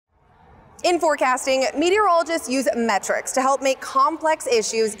In forecasting, meteorologists use metrics to help make complex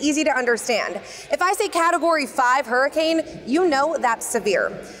issues easy to understand. If I say Category 5 hurricane, you know that's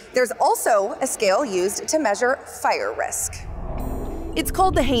severe. There's also a scale used to measure fire risk. It's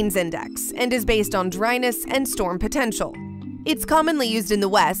called the Haines Index and is based on dryness and storm potential. It's commonly used in the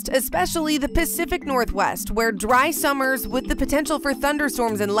West, especially the Pacific Northwest, where dry summers with the potential for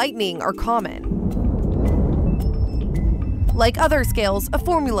thunderstorms and lightning are common. Like other scales, a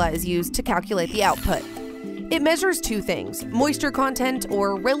formula is used to calculate the output. It measures two things: moisture content,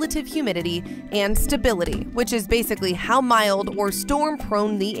 or relative humidity, and stability, which is basically how mild or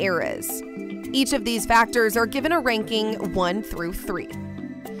storm-prone the air is. Each of these factors are given a ranking 1 through 3.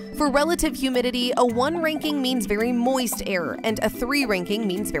 For relative humidity, a 1 ranking means very moist air, and a 3 ranking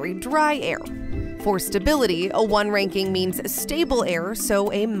means very dry air. For stability, a 1 ranking means stable air,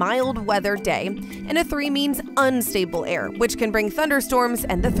 so a mild weather day, and a 3 means unstable air, which can bring thunderstorms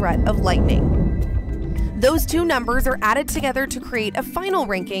and the threat of lightning. Those two numbers are added together to create a final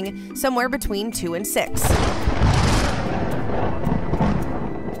ranking somewhere between 2 and 6.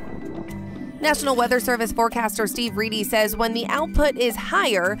 National Weather Service forecaster Steve Reedy says when the output is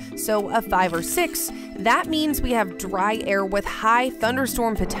higher, so a 5 or 6, that means we have dry air with high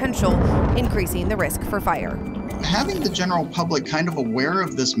thunderstorm potential, increasing the risk for fire. Having the general public kind of aware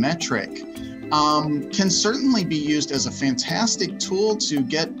of this metric can certainly be used as a fantastic tool to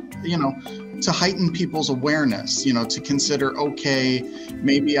get, to heighten people's awareness, to consider, okay,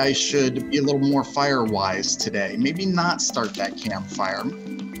 maybe I should be a little more fire-wise today, maybe not start that campfire.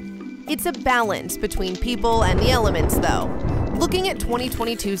 It's a balance between people and the elements, though. Looking at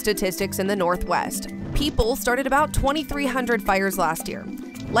 2022 statistics in the Northwest, people started about 2,300 fires last year.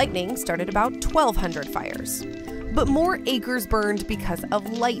 Lightning started about 1,200 fires. But more acres burned because of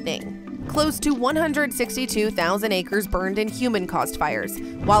lightning. Close to 162,000 acres burned in human-caused fires,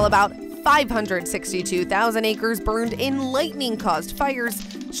 while about 562,000 acres burned in lightning-caused fires,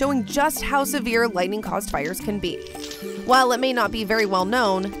 showing just how severe lightning-caused fires can be. While it may not be very well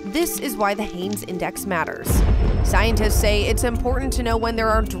known, this is why the Haines Index matters. Scientists say it's important to know when there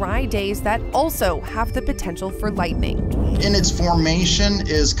are dry days that also have the potential for lightning. And its formation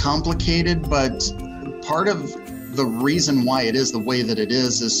is complicated, but part of the reason why it is the way that it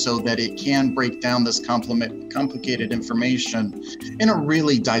is so that it can break down this complicated information in a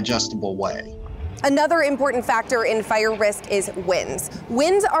really digestible way. Another important factor in fire risk is winds.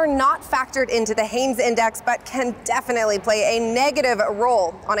 Winds are not factored into the Haines Index, but can definitely play a negative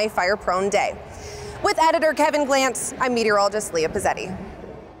role on a fire-prone day. With editor Kevin Glantz, I'm meteorologist Leah Pizzetti.